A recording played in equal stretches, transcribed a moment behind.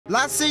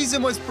Last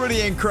season was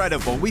pretty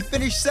incredible. We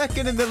finished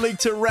second in the league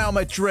to Real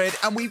Madrid,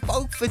 and we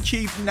both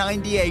achieved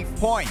 98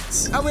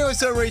 points. And we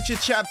also reached a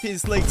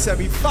Champions League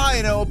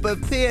semi-final, but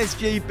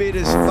PSG beat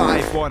us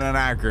 5-1 on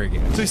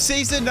aggregate. So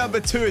season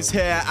number 2 is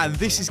here, and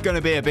this is going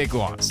to be a big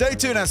one. Stay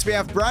tuned as we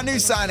have brand new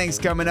signings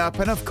coming up,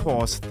 and of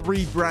course,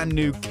 3 brand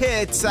new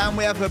kits, and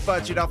we have a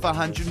budget of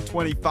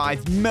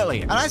 125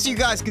 million. And as you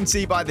guys can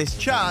see by this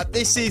chart,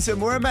 this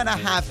season we're meant to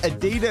have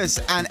Adidas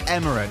and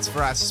Emirates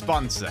for our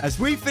sponsor, as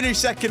we finish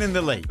second in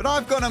the league. But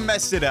I've gone and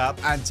messed it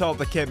up and told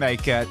the kit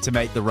maker to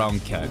make the wrong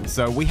code.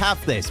 So we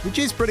have this, which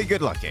is pretty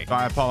good looking.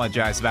 I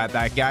apologize about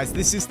that, guys.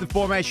 This is the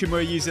formation we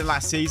were using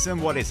last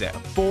season. What is it? A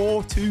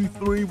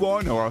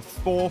 4-2-3-1 or a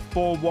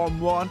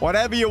 4-4-1-1?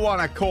 Whatever you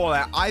want to call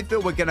it, I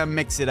feel we're going to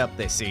mix it up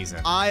this season.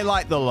 I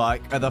like the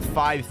look of the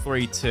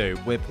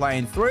 5-3-2. We're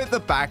playing 3 at the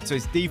back, so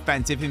it's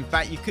defensive. In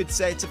fact, you could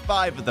say it's a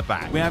 5 at the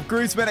back. We have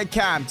Griezmann and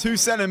Cam, 2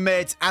 center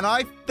mids, and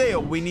I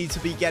feel we need to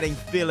be getting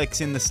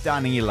Felix in the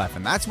starting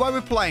 11. That's why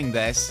we're playing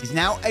this. He's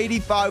now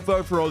 85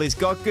 overall. He's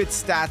got good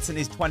stats, and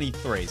he's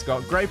 23. He's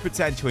got great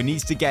potential. He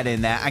needs to get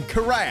in there. And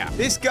Correa,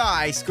 this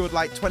guy scored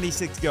like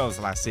 26 goals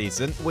last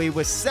season. We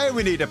were saying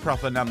we need a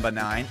proper number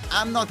 9.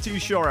 I'm not too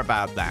sure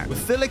about that.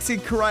 With Felix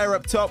and Correa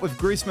up top, with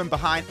Griezmann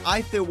behind,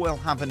 I feel we'll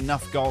have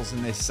enough goals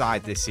in this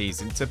side this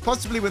season to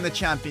possibly win the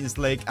Champions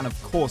League and,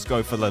 of course,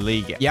 go for La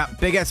Liga. Yeah,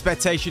 big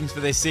expectations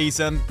for this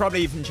season.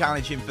 Probably even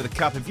challenging for the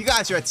Cup. If you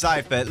guys are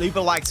excited for it, leave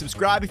a like,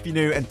 subscribe if you're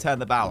new, and turn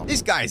the bell on.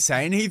 This guy is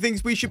saying he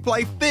thinks we should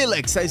play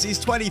Felix, says he's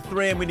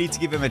 23 and we need to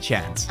give him a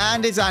chance.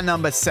 And is our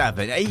number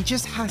 7. He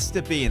just has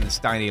to be in the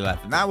starting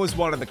 11. That was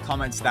one of the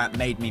comments that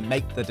made me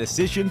make the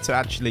decision to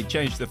actually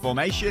change the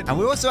formation. And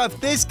we also have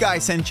this guy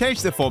saying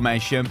change the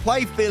formation,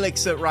 play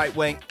Felix at right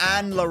wing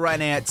and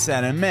Lorene at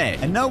center mid.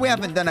 And no, we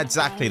haven't done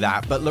exactly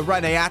that, but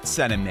Lorene at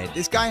center mid.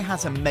 This guy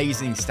has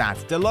amazing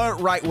stats.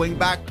 Delort right wing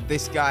back.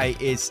 This guy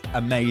is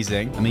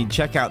amazing. I mean,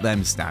 check out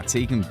them stats.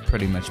 He can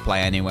pretty much play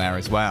anywhere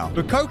as well.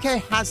 But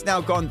Koke has now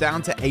gone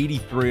down to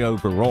 83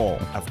 overall.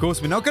 Of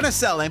course, we're not going to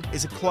sell him.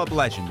 He's a club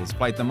legend. He's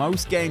played the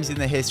most games in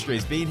the history.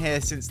 He's been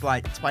here since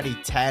like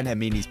 2010. I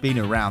mean, he's been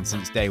around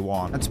since day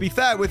one. And to be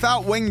fair,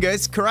 without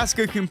wingers,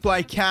 Carrasco can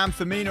play Cam.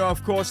 Firmino,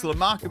 of course,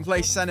 Lamar can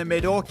play center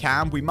mid or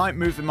Cam. We might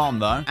move him on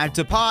though. And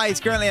Depay is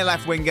currently a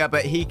left winger,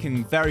 but he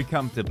can very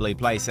comfortably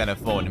play center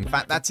forward. In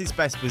fact, that's his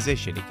best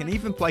position. He can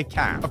even play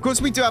Cam. Of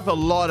course, we do have a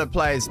lot of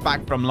players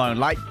back from loan,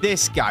 like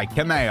this guy,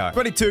 Cameo.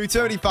 22,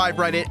 35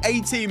 rated,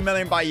 18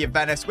 million by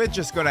Juventus. We're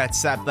just going to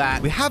accept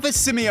that. We have a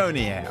Simeone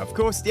here. Of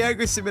course,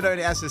 Diego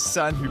Simeone has a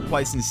son who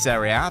plays in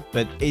Serie A,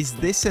 but is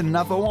this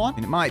another one?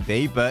 It might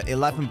be, but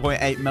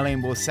 11.8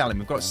 million will sell him.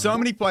 We've got so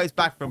many players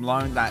back from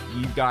loan that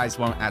you guys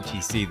won't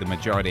actually see the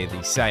majority of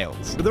these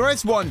sales. But there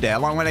is one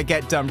deal I'm going to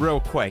get done real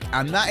quick,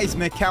 and that is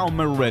Mikel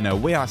Merino.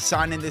 We are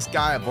signing this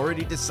guy. I've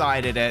already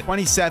decided it.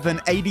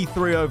 27,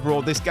 83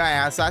 overall. This guy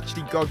has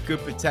actually got good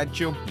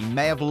potential. He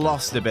may have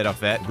lost a bit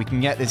of it. We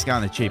can get this guy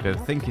on the cheap. I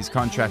think his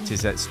contract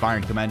is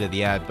expiring come end of the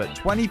year, but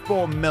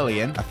 24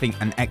 million. I think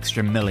an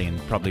extra million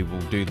probably will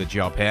do the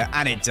job here,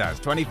 and it does.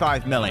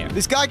 25 million.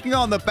 This guy can go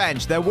on the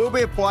bench. There will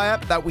be a player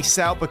that we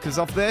sell because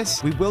of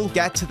this. We will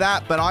get to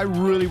that, but I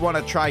really want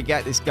to try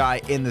get this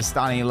guy in the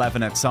starting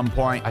 11 at some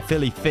point. I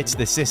feel he fits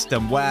the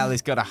system well.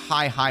 He's got a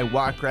high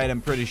work rate,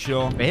 I'm pretty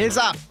sure. But here's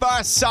our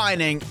first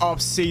signing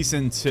of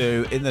season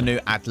 2 in the new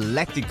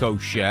Atletico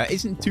shirt.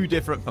 Isn't too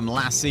different from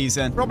last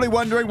season. Probably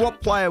wondering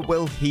what player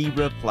will he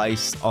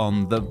replace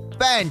on the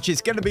bench.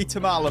 It's going to be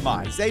Tamar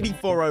Lamar. He's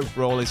 84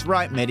 overall. He's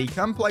right mid. He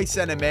can play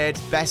center mid.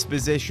 Best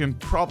position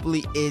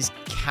probably is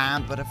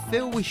Cam, but I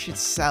feel we should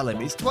sell him.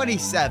 He's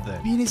 27.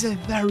 I mean, he's a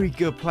very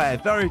good player,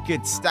 very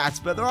good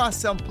stats, but there are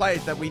some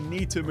players that we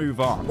need to move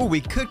on. Oh,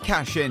 we could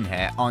cash in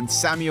here on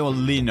Samuel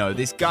Lino.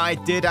 This guy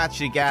did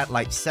actually get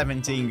like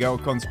 17 goal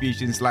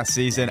contributions last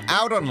season,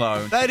 out on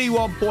loan.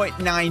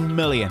 31.9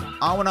 million.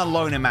 I want to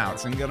loan him out,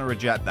 so I'm going to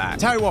reject that.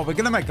 Tell you what, we're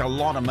going to make a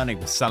lot of money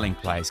with selling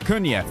players.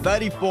 Cunha,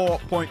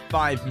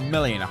 34.5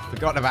 million. I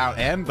forgot about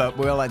him, but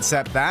we'll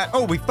accept that.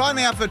 Oh, we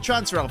finally have a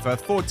transfer offer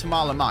for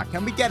Tamar Lamar.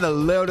 Can we get a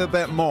little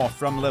bit more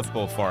from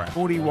Liverpool for him?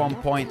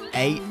 41.8.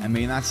 I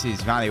mean, that's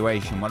his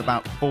valuation. What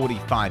about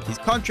 45? His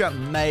contract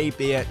may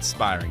be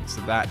expiring,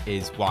 so that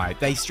is why.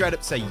 They straight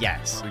up say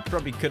yes. We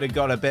probably could have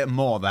got a bit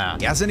more there.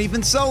 He hasn't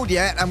even sold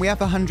yet, and we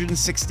have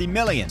 160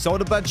 million.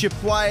 Sold a bunch of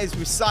players.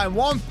 We signed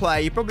one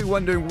player. You're probably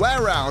wondering,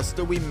 where else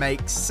do we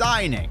make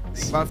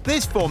signings? Well, for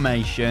this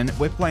formation,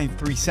 we're playing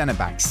 3 center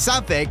backs.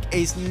 Savic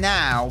is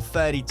now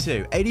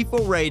 32.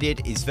 84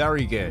 rated is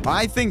very good.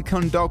 I think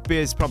Kondogbia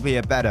is probably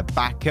a better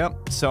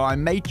backup, so I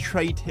may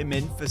trade him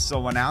in for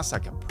someone else,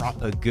 like a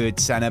proper good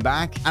center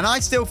back. And I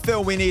still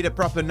feel we need a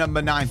proper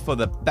number 9 for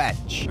the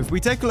bench. If we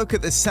take a look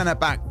at the center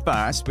back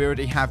first, we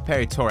already have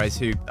Peri Torres,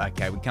 who,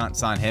 okay, we can't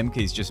sign him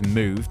because he's just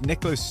moved.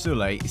 Nicolas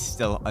Sule is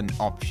still an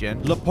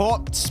option.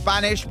 Laporte,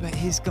 Spanish, but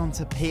he's gone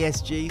to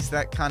PSG, so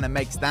that kind of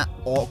makes that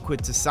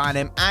awkward to sign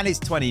him. And he's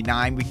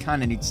 29. We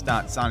kind of need to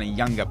start signing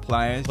younger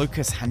players.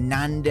 Lucas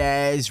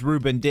Hernandez,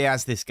 Ruben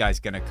Diaz. This guy's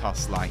going to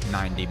cost like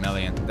 90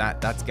 million.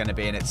 That's going to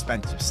be an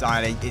expensive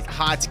signing. It's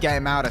hard to get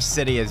him out of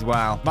City as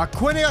well.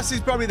 Marquinhos is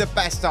probably the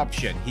best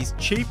option. He's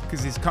cheap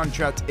because his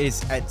contract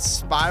is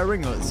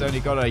expiring. It's only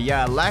got a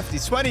year left.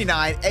 He's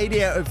 29,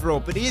 88 overall,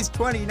 but he is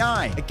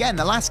 29. Again,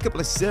 the last couple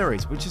of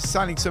series, we're just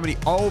signing so many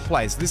old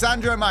players.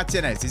 Lisandro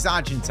Martinez is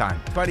Argentine,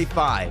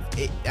 25.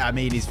 I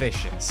mean, he's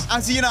vicious.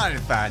 As a United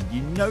fan,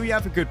 you know you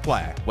have a good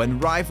player when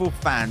rival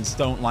fans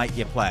don't like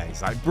your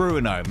players, like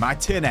Bruno,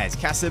 Martinez,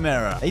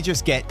 Casemiro. They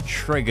just get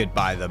triggered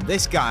by them.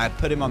 This guy, I'd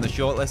put him on the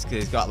shortlist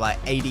because he's got like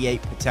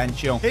 88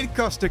 potential. He'd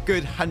cost a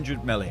good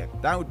 100 million.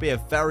 That would be a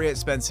very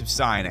expensive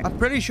signing. I'm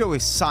pretty sure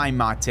we've signed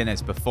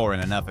Martinez before in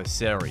another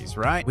series,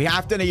 right? We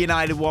have done a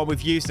United one.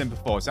 We've used him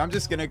before, so I'm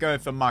just going to go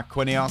for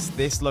Marquinhos.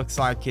 This looks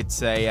like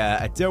it's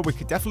a deal we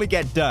could definitely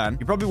get done.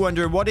 You're probably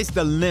wondering, what is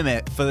the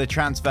limit for the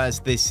transfers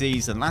this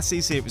season? Last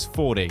season, it was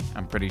 40.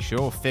 I'm pretty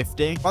sure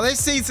 50. Well, this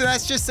season,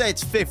 let's just say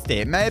it's 50.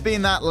 It may have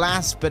been that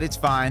last, but it's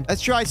fine.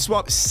 Let's try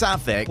swap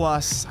Savic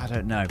plus, I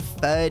don't know,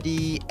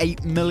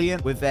 38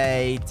 million with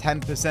a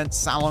 10%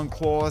 salon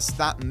clause.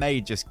 That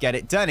may just get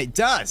it done. It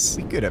does.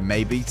 We could have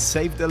maybe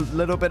saved a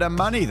little bit of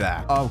money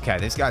there. Okay,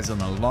 this guy's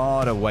on a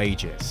lot of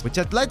wages, which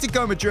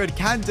Atletico Madrid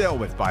can deal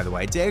with, by the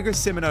way. Diego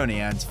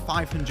Simeone earns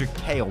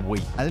 500k a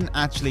week. I didn't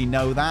actually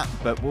know that,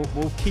 but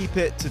we'll keep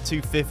it to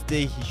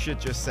 250. He should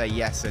just say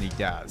yes, and he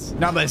does.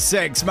 Number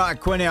 6,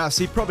 Marquinhos.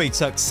 He probably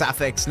took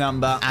Savic's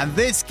number, and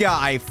this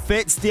guy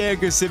fits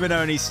Diego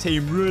Simeone's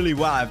team really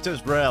well. I've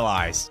just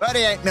realized.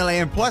 38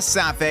 million plus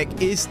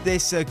Savic. Is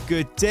this a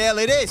good deal?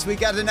 It is. We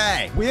got an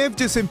A. We have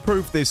just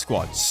improved this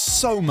squad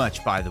so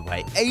much, by the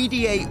way.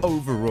 88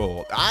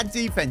 overall. Our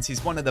defense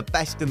is one of the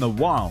best in the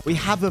world. We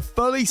have a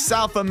fully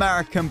South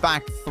American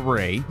back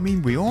 3. I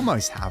mean, we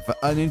almost have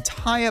an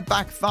entire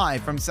back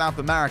 5 from South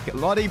America.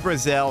 Lodi,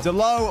 Brazil.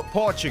 Delo,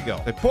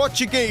 Portugal. The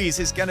Portuguese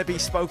is going to be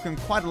spoken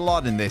quite a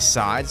lot in this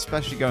side,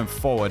 especially going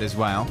forward as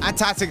well. Our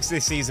tactics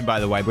this season, by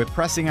the way, we're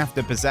pressing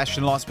after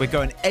possession loss. We're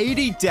going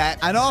 80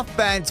 depth and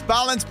offense,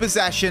 balanced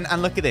possession.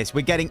 And look at this.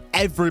 We're getting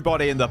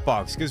everybody in the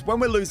box, because when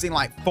we're losing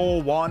like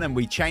 4-1 and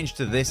we change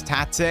to this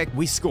tactic,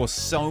 we score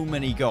so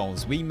many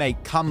goals. We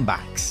make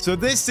comebacks. So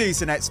this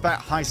season,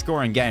 expect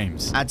high-scoring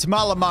games. And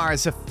Tamala Mara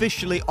is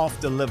officially off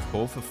to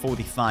Liverpool for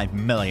 45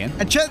 million.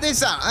 And check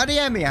this out.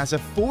 Adeyemi has a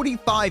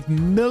 45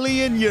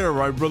 million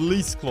euro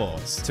release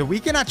clause. So we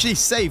can actually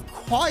save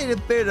quite a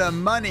bit of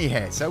money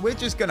here. So we're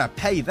just going to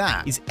pay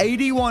that. He's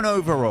 81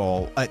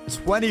 overall at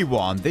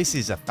 21. This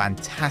is a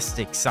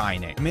fantastic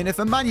signing. I mean, if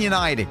a Man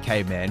United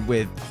came in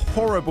with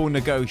horrible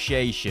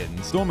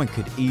negotiations, Dortmund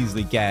could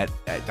easily get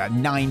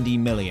 90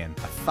 million.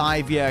 A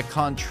 5-year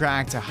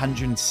contract,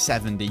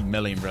 170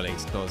 million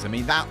release clause. I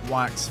mean, that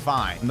works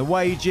fine. And the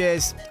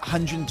wages,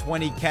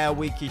 120k a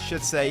week. He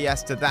should say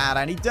yes to that,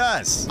 and he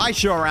does. I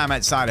sure am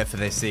excited for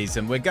this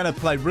season. We're going to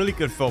play really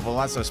good football,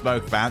 as I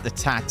spoke about, the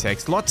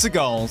tactics, lots of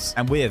goals,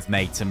 and we have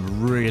made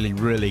some really,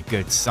 really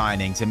good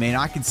signings. I mean,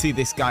 I can see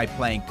this guy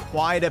playing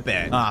quite a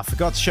bit. I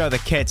forgot to show the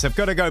kits. I've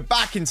got to go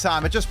back in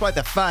time. I just played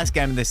the first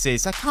game of the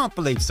season. I can't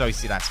believe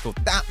Sociedad scored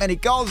that many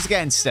goals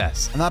against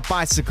us. And that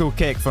bicycle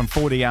kick from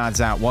 40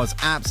 yards out was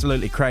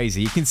absolutely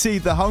crazy. You can see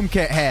the home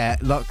kit here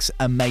looks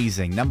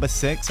amazing. Number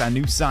 6, our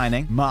new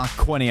signing,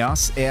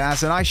 Marquinhos. It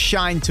has a nice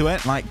shine to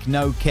it, like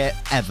no kit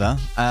ever.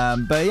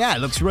 But yeah, it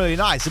looks really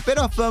nice. A bit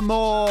of a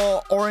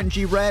more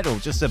orangey red, or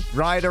just a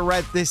brighter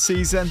red this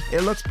season.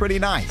 It looks pretty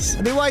nice.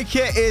 And the away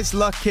kit is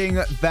looking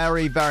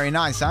very, very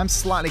nice. I'm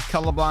slightly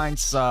colorblind,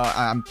 so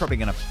I'm probably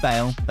going to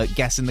fail at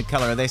guessing the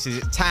color of this. Is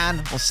it tan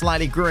or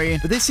slightly green?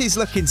 But this is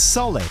looking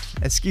solid.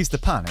 Excuse the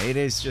pun. It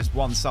is just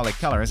one solid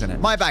color, isn't it?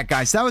 My bad,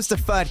 guys. That was the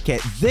third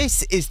kit.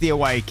 This is the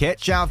away kit.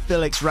 João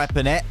Felix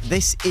repping it.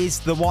 This is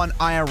the one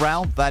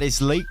IRL that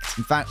is leaked.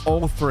 In fact,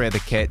 all 3 of the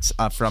kits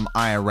are from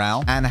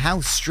IRL. And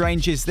how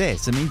strange is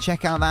this? I mean,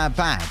 check out that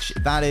badge.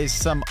 That is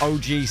some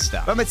OG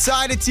stuff. I'm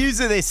excited to use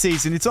it this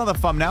season. It's on the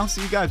thumbnail,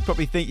 so you guys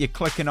probably think you're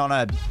clicking on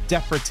a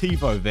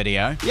Deportivo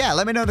video. Yeah,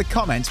 let me know in the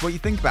comments what you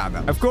think about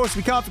them. Of course,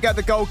 we can't forget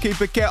the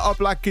goalkeeper kit.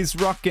 Oblak is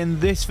rocking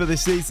this for the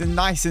season.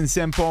 Nice and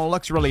simple.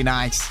 Looks really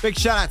nice. Big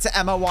shout out to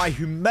MLY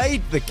who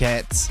made the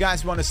kits. If you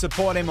guys want to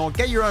support him or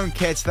get your own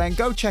kits, then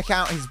go check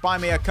out his Buy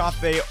Me a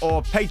Coffee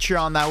or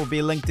Patreon. That will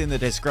be linked in the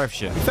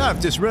description. In fact,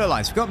 I've just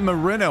realized we've got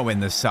Marino in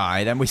the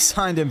side and we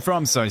signed him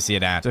from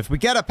Sociedad. So if we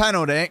get a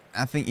penalty,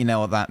 I think you know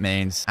what that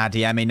means.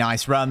 Adeyemi,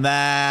 nice run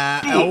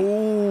there.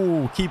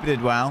 Oh, keep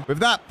it well. With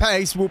that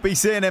pace, we'll be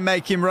seeing him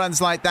making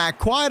runs like that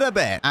quite a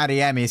bit.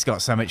 Adeyemi's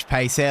got so much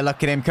pace here.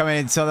 Look at him coming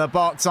into the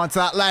box onto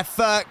that left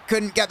foot.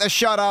 Couldn't get the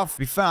shot off. To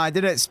be fair, I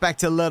did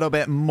expect a little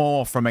bit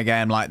more from a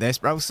game like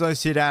this. Real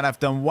Sociedad have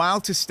done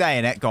well to stay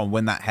in it. Go on,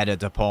 win that header,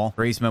 De Paul.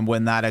 Griezmann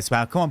win that as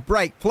well. Come on,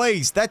 break,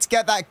 please. Let's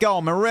get that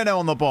goal. Marino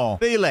on the ball.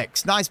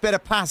 Felix, nice bit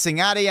of passing.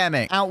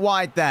 Adeyemi out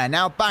wide there.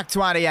 Now back to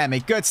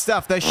Adeyemi. Good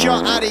stuff. The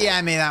shot,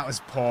 Adeyemi, that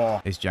was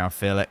poor. Here's João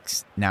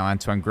Felix. Now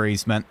Antoine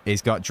Griezmann.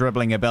 He's got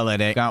dribbling ability.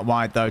 penalty. Got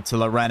wide, though, to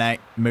Lorene.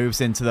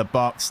 Moves into the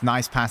box.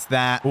 Nice pass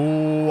there.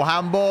 Ooh,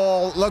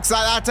 handball. Looks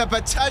like that's a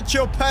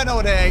potential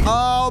penalty.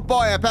 Oh,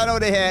 boy, a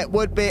penalty here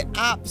would be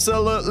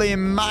absolutely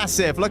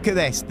massive. Look at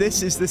this.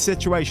 This is the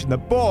situation. The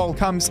ball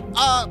comes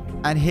up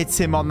and hits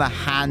him on the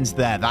hands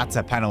there. That's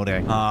a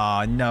penalty.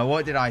 Oh, no.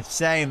 What did I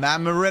say,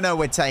 man? Marino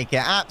would take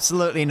it.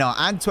 Absolutely not.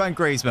 Antoine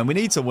Griezmann, we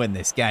need to win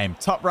this game.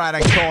 Top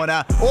right-hand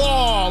corner.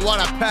 Oh, what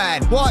a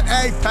pen. What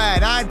a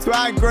pen.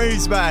 Antoine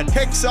Griezmann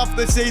kicks off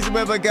the season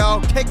with a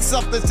goal. Kicks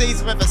off the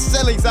season with a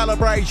silly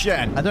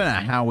celebration. I don't know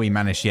how we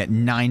managed to get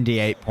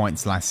 98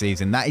 points last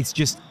season. That is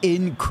just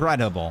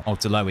incredible. Oh,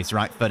 Delo is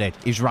right-footed.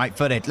 He's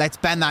right-footed. Let's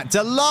bend that.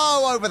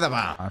 Delo over the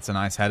bar. That's a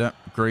nice header.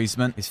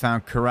 Griezmann. He's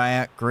found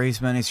Correa.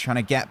 Griezmann is trying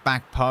to get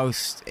back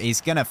post.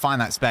 He's going to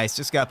find that space.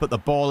 Just go put the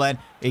ball in.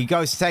 He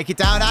goes to take it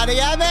down.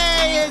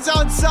 Adeyemi is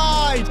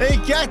onside. He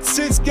gets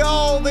his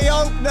goal. The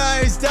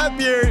opener, his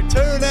debut.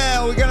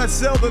 2-0. We're going to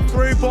seal the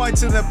 3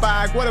 points in the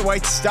bag. What a way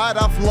to start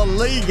off La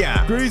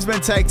Liga.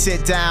 Griezmann takes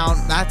it down.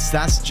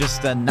 That's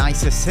just a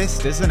nice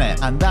assist, isn't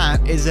it? And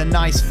that is a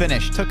nice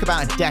finish. Took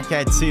about a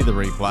decade to see the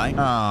replay.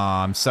 Oh,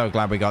 I'm so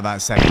glad we got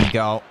that second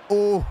goal.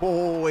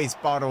 Oh, he's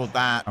bottled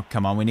that. Oh,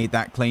 come on. We need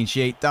that clean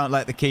sheet. Don't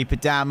let the keeper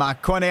down,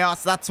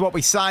 Marquinhos. That's what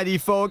we signed you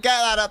for. Get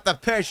that up the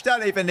pitch.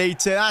 Don't even need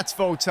to. That's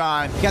full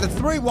time. Get a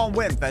 3-1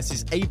 win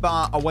versus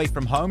Eibar away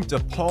from home. De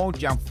Paul,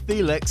 João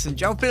Felix, and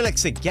João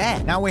Felix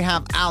again. Now we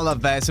have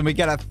Alaves, and we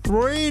get a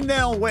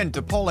 3-0 win.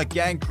 De Paul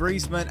again,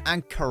 Griezmann,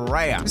 and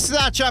Correa. This is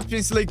our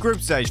Champions League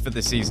group stage for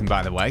the season,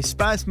 by the way.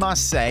 Spurs,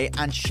 Marseille,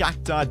 and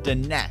Shakhtar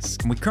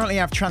Donetsk. And we currently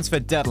have transfer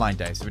deadline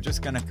day, so we're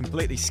just going to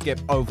completely skip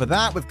over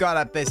that. We've got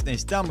our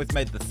business done. We've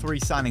made the 3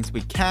 signings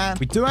we can.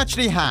 We do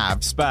actually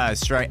have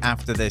Spurs straight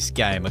after this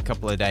game, a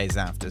couple of days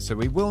after, so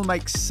we will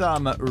make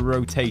some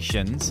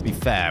rotations. To be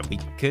fair, we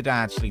could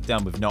actually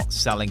done with not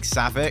selling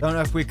Savic. Don't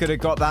know if we could have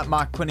got that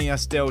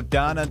Marquinhos deal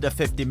done under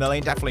 50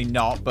 million. Definitely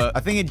not, but I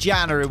think in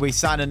January we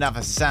signed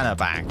another centre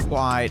back.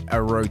 Quite a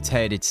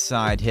rotated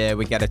side here.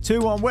 We get a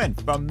 2-1 win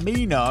from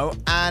Mino,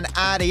 and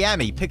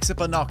Adeyemi picks up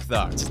a knock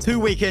though. It's a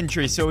 2-week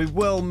injury, so we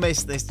will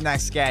miss this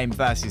next game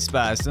versus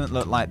Spurs. Doesn't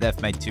look like they've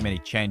made too many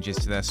changes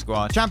to their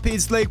squad.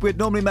 Champions League, we'd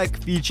normally make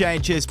a few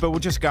changes, but we'll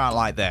just go out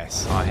like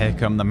this. Oh, here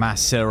come the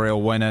mass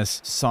serial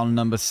winners. Son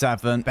number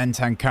 7,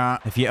 Bentancur.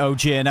 If you're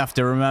OG enough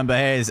to remember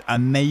his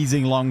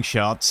amazing long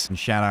shots, and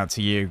shout out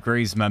to you,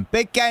 Griezmann.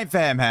 Big game for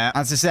him here.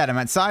 As I said, I'm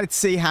excited to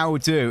see how we'll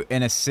do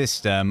in a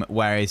system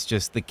where it's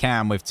just the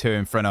cam with 2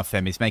 in front of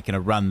him. He's making a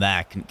run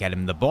there. Couldn't get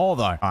him the ball,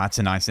 though. Oh, that's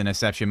a nice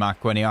interception,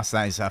 Marquinhos.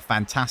 That is a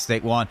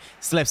fantastic one.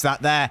 Slips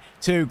that there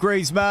to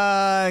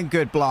Griezmann.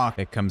 Good block.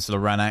 Here comes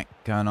Lorene.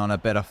 Going on a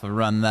bit off a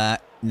run there.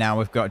 Now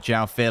we've got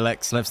João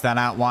Felix. Lifts that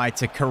out wide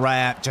to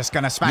Correa. Just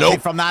going to smash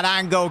it from that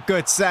angle.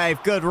 Good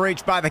save. Good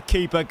reach by the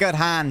keeper. Good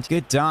hand.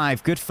 Good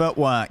dive. Good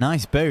footwork.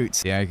 Nice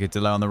boots. Yeah, good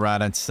delay on the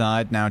right-hand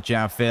side. Now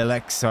João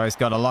Felix. So he's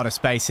got a lot of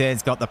space here.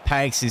 He's got the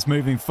pace. He's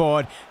moving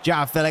forward.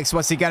 João Felix,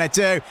 what's he going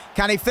to do?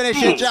 Can he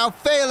finish it? João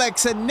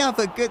Felix,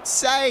 another good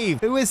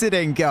save. Who is it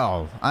in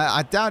goal?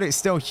 I doubt it's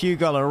still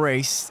Hugo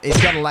Lloris.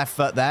 He's got a left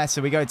foot there,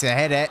 so we go to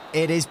hit it.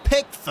 It is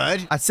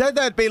Pickford. I said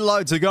there'd be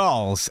loads of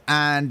goals,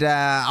 and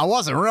I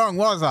wasn't wrong,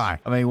 was I?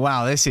 I mean,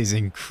 wow, this is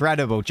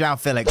incredible. João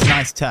Felix,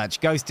 nice touch.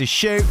 Goes to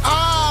shoot.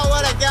 Oh,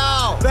 what a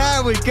goal.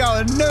 There we go.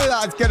 I knew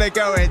that was going to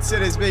go in,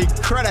 soon as we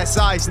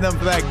criticising them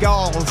for their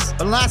goals.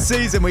 But last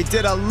season, we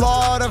did a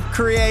lot of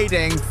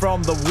creating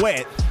from the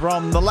width,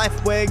 from the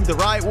left wing, the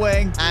right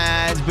wing,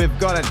 and we've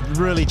got to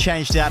really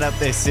change that up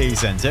this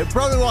season. So it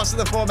probably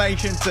wasn't the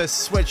formation to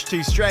switch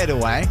to straight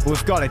away.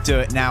 We've got to do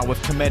it now. We've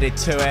committed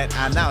to it,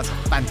 and that was a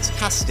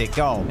fantastic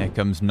goal. Here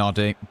comes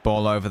Noddy.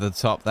 Ball over the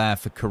top there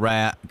for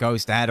Correa.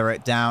 Goes to header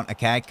it down.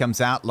 Okay, comes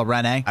out.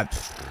 Lorene.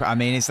 I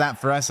mean, is that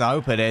for us? I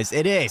hope it is.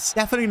 It is.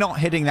 Definitely not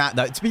hitting that,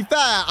 though. To be fair,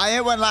 I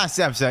hit one last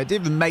episode. I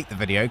didn't even make the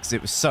video because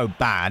it was so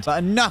bad.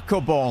 But a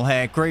knuckleball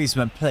here.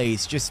 Griezmann,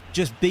 please. Just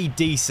be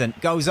decent.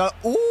 Goes up.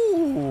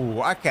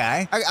 Ooh,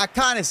 okay. I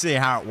kind of see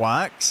how it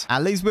works.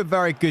 At least we're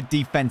very good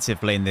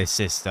defensively in this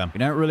system. We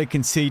don't really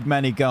concede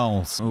many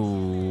goals.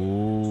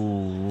 Ooh,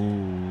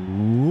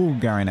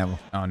 Gary Neville.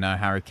 Oh, no,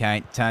 Harry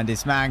Kane. Turned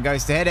his man.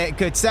 Goes to hit it.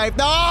 Good save.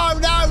 No,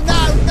 no,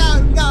 no, no,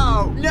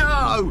 no,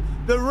 no.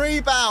 The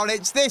rebound.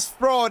 It's this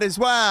fraud as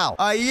well.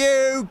 Are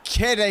you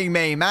kidding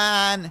me,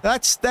 man?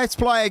 Let's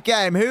play a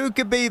game. Who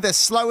could be the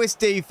slowest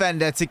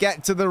defender to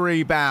get to the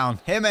rebound?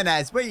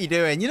 Jimenez, what are you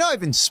doing? You're not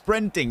even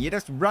sprinting. You're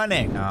just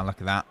running. Oh, look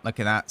at that. Look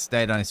at that.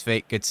 Stayed on his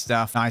feet. Good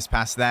stuff. Nice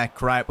pass there.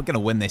 Correct. We're going to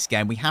win this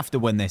game. We have to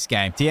win this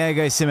game.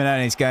 Diego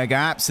Simeone's going to go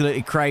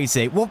absolutely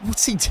crazy.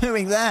 What's he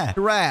doing there?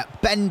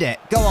 Correct. Bend it.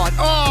 Go on.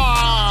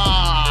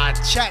 Oh,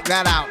 check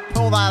that out.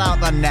 pull that out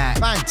the net.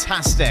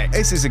 Fantastic.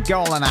 This is a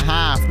goal and a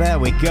half. There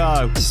we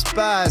go.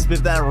 Spurs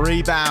with their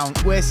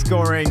rebound. We're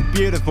scoring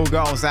beautiful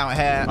goals out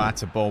here.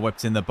 That's a ball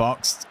whipped in the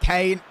box.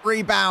 Kane,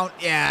 rebound.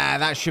 Yeah,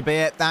 that should be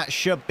it. That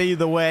should be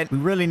the win. We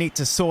really need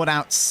to sort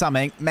out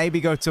something.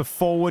 Maybe go to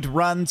forward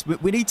runs.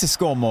 We need to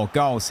score more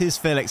goals. Here's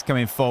Felix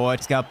coming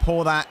forward. He's going to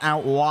pull that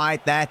out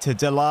wide there to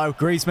Delo.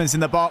 Griezmann's in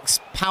the box.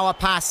 Power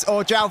pass.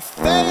 Or Joe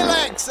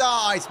Felix.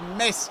 Oh, he's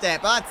missed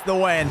it. That's the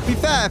win. To be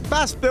fair,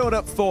 fast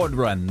build-up forward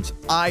runs,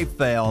 I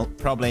feel,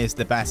 probably is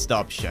the best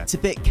option. It's a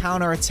bit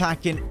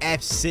counter-attacking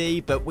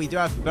FC, but we do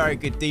have a very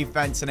good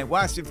defense, and it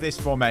works with this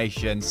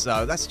formation,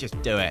 so let's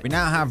just do it. We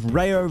now have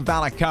Rayo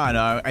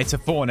Vallecano. It's a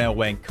 4-0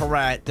 win.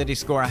 Correct. Did he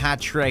score a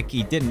hat-trick?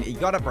 He didn't. He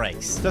got a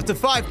brace. So after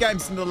 5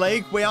 games in the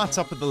league, we are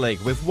top of the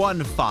league with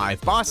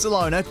 1-5.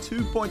 Barcelona,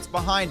 2 points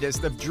behind us.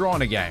 They've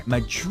drawn a game.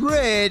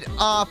 Madrid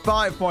are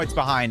 5 points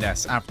behind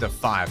us after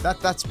 5.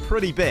 That's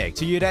pretty big.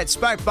 So you'd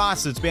expect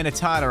Barca to be in a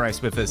title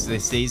race with us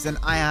this season.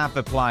 I have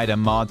applied a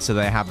mod so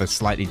they have a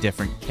slightly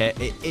different kit.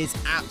 It is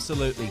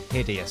absolutely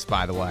hideous,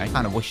 by the way.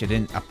 Kind of wish I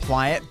didn't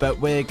apply it, but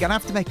we're going to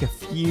have to make a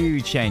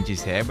few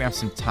changes here. We have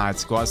some tired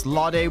squads.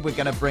 Lodi, we're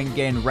going to bring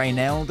in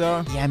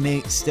Reynaldo.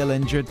 Yemi's still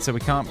injured, so we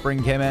can't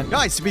bring him in.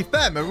 Guys, to be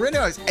fair,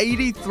 Mourinho has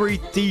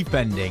 83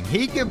 defending.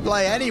 He can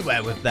play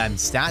anywhere with them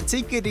stats.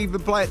 He could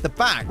even play at the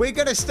back. We're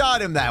going to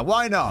start him there.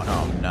 Why not?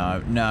 Oh,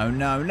 no, no,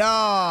 no,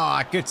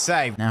 no. Good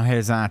save. Now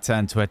here's our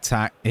turn to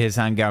attack. Here's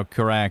Angel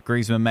Correa.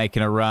 Griezmann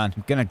making a run.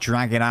 I'm going to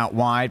drag it out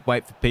wide.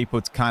 Wait for people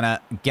to kind of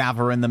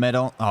gather in the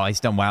middle. Oh, he's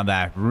done well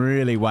there.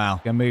 Really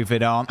well. Gonna move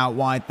it on. Out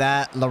wide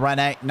there.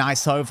 Lorene.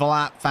 Nice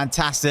overlap.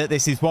 Fantastic.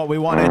 This is what we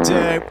want to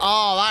do.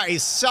 Oh, that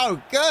is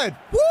so good.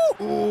 Woo!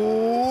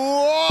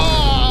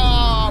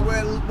 Oh,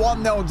 we're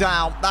 1-0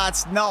 down.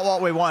 That's not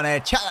what we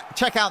wanted.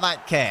 Check out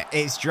that kit.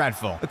 It's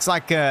dreadful. Looks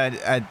like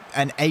an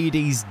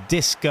 80s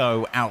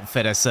disco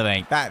outfit or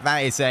something.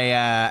 That is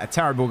a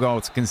terrible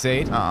goal to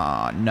concede.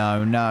 Oh,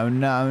 no, no,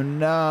 no,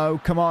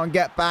 no. Come on,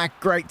 get back.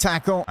 Great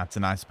tackle. That's a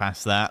nice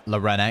pass there.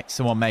 Lorene.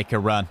 Someone make a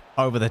run.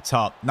 Over the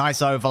top.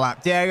 Nice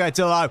overlap. Diego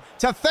Delo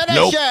to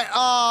finish it.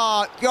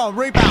 Oh, go on,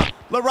 rebound.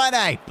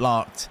 Lorene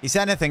blocked. Is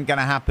anything going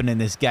to happen in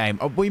this game?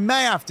 We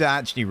may have to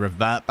actually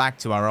revert back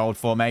to our old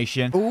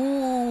formation.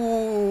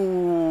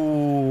 Ooh,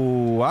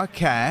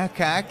 okay.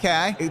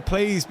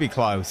 Please be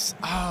close.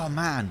 Oh,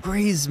 man.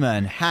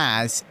 Griezmann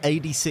has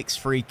 86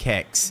 free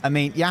kicks. I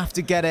mean, you have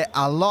to get it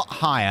a lot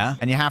higher,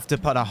 and you have to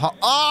put a hot...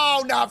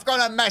 Oh, no, I've gone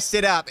and messed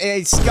it up.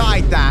 He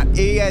skied that.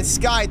 He has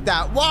skied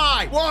that.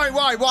 Why?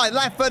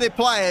 Left-footed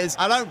players,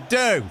 I don't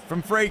do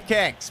from free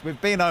kicks. We've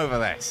been over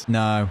this.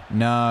 No.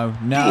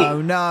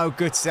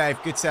 Good save.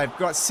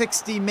 Got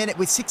 60 minutes.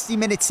 We're 60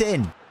 minutes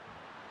in.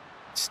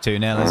 It's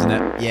 2-0, isn't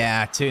it?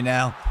 Yeah,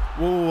 2-0.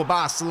 Ooh,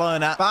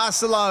 Barcelona.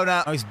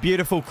 Most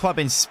beautiful club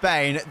in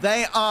Spain.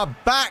 They are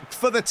back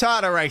for the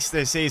title race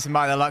this season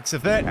by the looks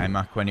of it. Okay,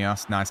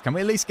 Marquinhos. Nice. Can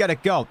we at least get a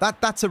goal?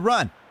 That's a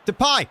run.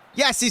 Depay.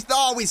 Yes, he's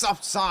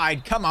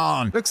offside. Come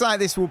on. Looks like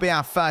this will be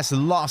our first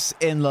loss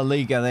in La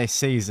Liga this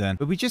season.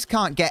 But we just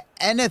can't get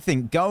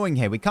anything going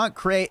here. We can't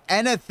create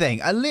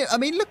anything. I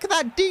mean, look at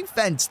that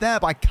defense there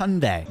by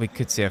Kunde. We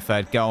could see a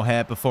third goal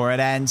here before it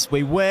ends.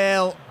 We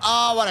will.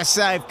 Oh, what a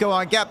save. Go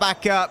on, get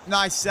back up.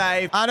 Nice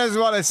save. I just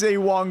want to see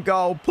one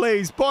goal,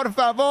 please. Por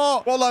favor.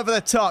 All over the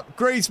top.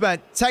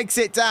 Griezmann takes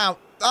it down.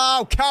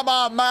 Oh, come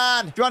on,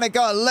 man. Do you want to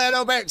go a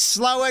little bit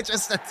slower?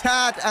 Just a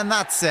tad, and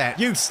that's it.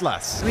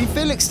 Useless. I mean,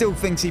 Felix still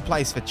thinks he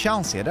plays for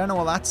Chelsea. I don't know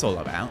what that's all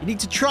about. You need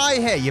to try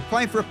here. You're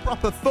playing for a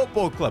proper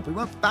football club. We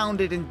weren't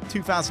founded in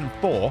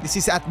 2004. This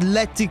is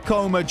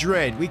Atletico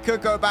Madrid. We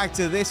could go back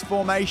to this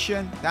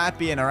formation. That'd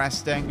be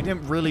interesting. We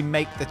didn't really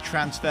make the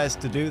transfers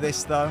to do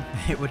this, though.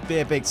 It would be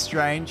a bit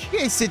strange.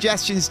 Get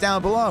suggestions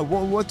down below.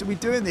 What do we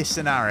do in this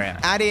scenario?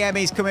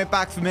 Adeyemi's coming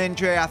back from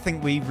injury. I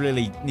think we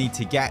really need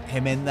to get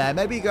him in there.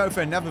 Maybe go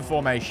for another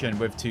formation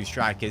with 2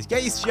 strikers.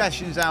 Get your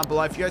suggestions down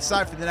below. If you're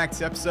excited for the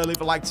next episode,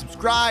 leave a like,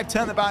 subscribe,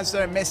 turn the bell so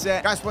don't miss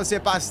it. Guys, want to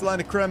see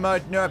Barcelona career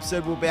mode? New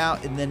episode will be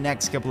out in the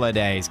next couple of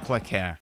days. Click here.